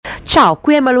Ciao,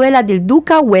 qui è Emanuela del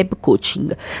Duca Web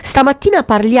Coaching. Stamattina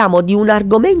parliamo di un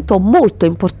argomento molto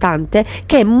importante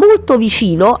che è molto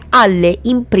vicino alle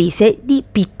imprese di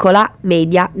piccola,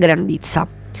 media grandezza.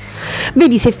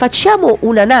 Vedi, se facciamo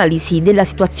un'analisi della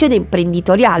situazione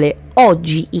imprenditoriale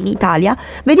oggi in Italia,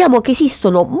 vediamo che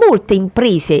esistono molte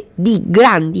imprese di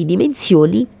grandi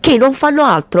dimensioni che non fanno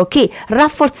altro che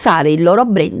rafforzare il loro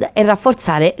brand e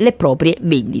rafforzare le proprie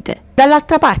vendite.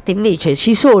 Dall'altra parte invece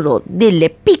ci sono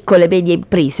delle piccole e medie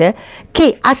imprese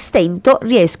che a stento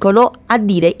riescono a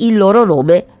dire il loro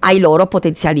nome ai loro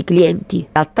potenziali clienti.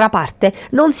 D'altra parte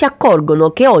non si accorgono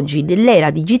che oggi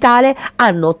nell'era digitale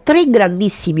hanno tre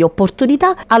grandissime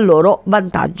opportunità a loro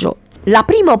vantaggio. La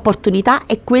prima opportunità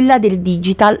è quella del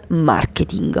digital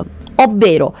marketing,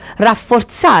 ovvero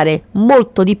rafforzare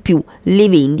molto di più le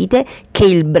vendite che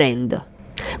il brand.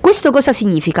 Questo cosa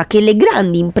significa? Che le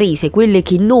grandi imprese, quelle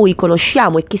che noi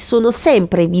conosciamo e che sono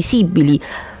sempre visibili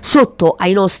sotto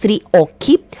ai nostri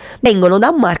occhi, vengono da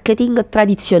un marketing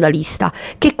tradizionalista,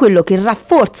 che è quello che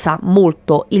rafforza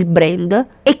molto il brand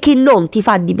e che non ti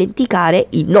fa dimenticare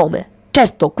il nome.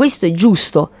 Certo, questo è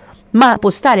giusto, ma può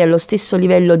stare allo stesso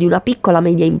livello di una piccola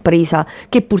media impresa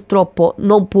che purtroppo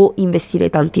non può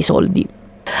investire tanti soldi.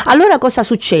 Allora cosa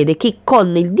succede? Che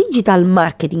con il digital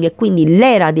marketing e quindi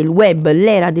l'era del web,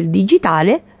 l'era del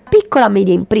digitale, la piccola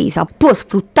media impresa può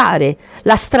sfruttare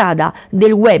la strada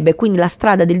del web e quindi la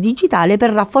strada del digitale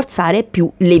per rafforzare più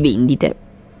le vendite.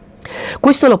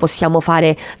 Questo lo possiamo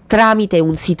fare tramite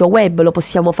un sito web, lo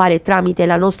possiamo fare tramite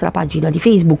la nostra pagina di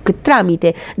Facebook,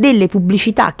 tramite delle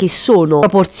pubblicità che sono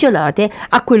proporzionate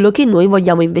a quello che noi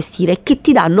vogliamo investire e che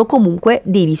ti danno comunque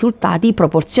dei risultati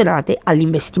proporzionati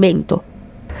all'investimento.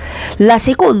 La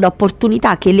seconda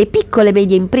opportunità che le piccole e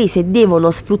medie imprese devono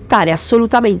sfruttare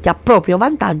assolutamente a proprio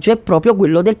vantaggio è proprio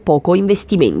quello del poco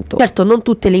investimento. Certo, non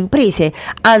tutte le imprese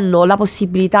hanno la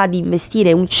possibilità di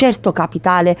investire un certo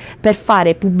capitale per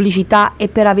fare pubblicità e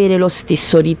per avere lo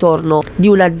stesso ritorno di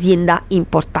un'azienda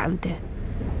importante,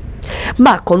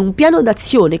 ma con un piano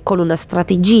d'azione, con una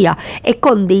strategia e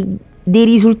con dei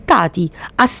risultati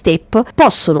a step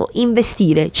possono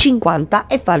investire 50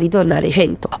 e far ritornare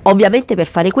 100. Ovviamente per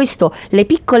fare questo le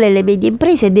piccole e le medie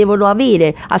imprese devono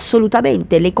avere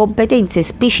assolutamente le competenze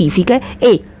specifiche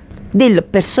e del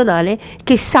personale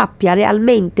che sappia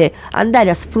realmente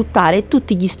andare a sfruttare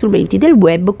tutti gli strumenti del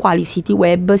web, quali siti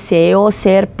web, SEO,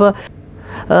 SERP,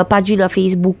 pagina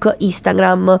Facebook,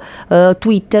 Instagram,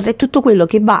 Twitter e tutto quello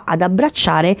che va ad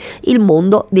abbracciare il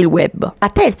mondo del web. La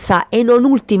terza e non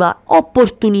ultima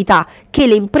opportunità che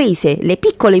le imprese, le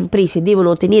piccole imprese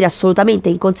devono tenere assolutamente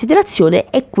in considerazione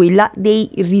è quella dei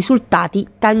risultati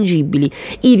tangibili,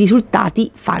 i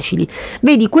risultati facili.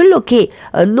 Vedi, quello che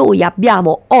noi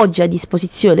abbiamo oggi a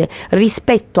disposizione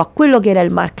rispetto a quello che era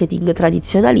il marketing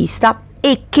tradizionalista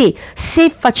e che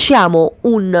se facciamo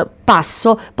un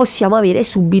passo possiamo avere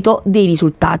subito dei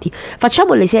risultati.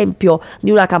 Facciamo l'esempio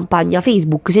di una campagna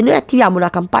Facebook. Se noi attiviamo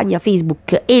una campagna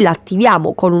Facebook e la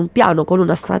attiviamo con un piano, con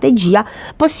una strategia,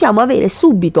 possiamo avere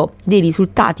subito dei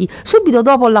risultati, subito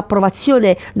dopo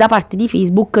l'approvazione da parte di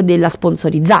Facebook della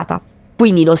sponsorizzata.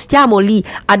 Quindi non stiamo lì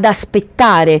ad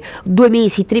aspettare 2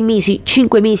 mesi, 3 mesi,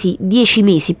 5 mesi, 10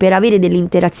 mesi per avere delle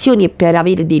interazioni e per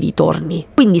avere dei ritorni.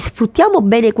 Quindi sfruttiamo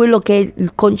bene quello che è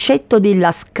il concetto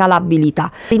della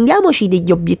scalabilità. Prendiamoci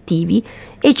degli obiettivi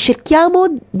e cerchiamo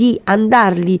di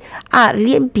andarli a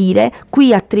riempire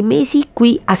qui a 3 mesi,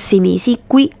 qui a 6 mesi,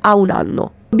 qui a 1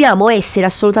 anno. Dobbiamo essere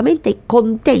assolutamente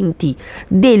contenti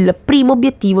del primo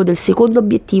obiettivo, del secondo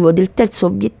obiettivo, del terzo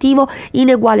obiettivo in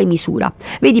uguale misura.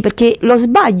 Vedi, perché lo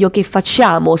sbaglio che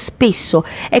facciamo spesso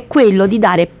è quello di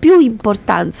dare più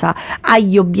importanza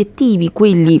agli obiettivi,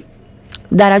 quelli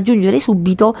da raggiungere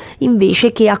subito,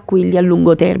 invece che a quelli a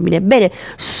lungo termine. Bene,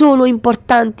 sono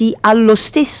importanti allo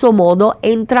stesso modo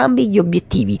entrambi gli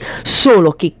obiettivi,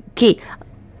 solo che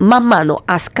man mano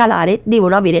a scalare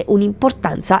devono avere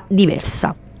un'importanza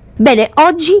diversa. Bene,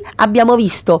 oggi abbiamo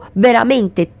visto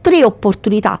veramente 3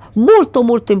 opportunità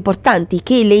molto importanti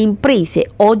che le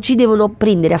imprese oggi devono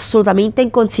prendere assolutamente in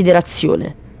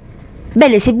considerazione.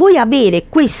 Bene, se vuoi avere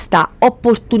questa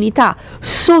opportunità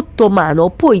sotto mano,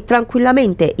 puoi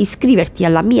tranquillamente iscriverti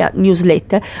alla mia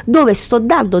newsletter, dove sto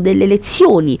dando delle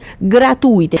lezioni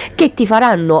gratuite che ti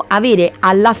faranno avere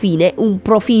alla fine un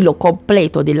profilo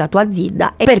completo della tua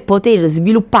azienda e per poter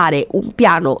sviluppare un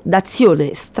piano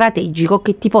d'azione strategico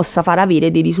che ti possa far avere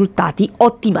dei risultati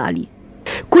ottimali.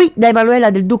 Qui da Emanuela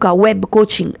del Duca Web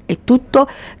Coaching è tutto.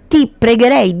 Ti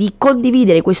pregherei di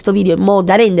condividere questo video in modo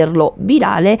da renderlo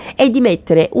virale e di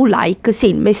mettere un like se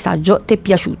il messaggio ti è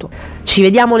piaciuto. Ci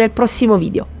vediamo nel prossimo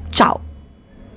video. Ciao!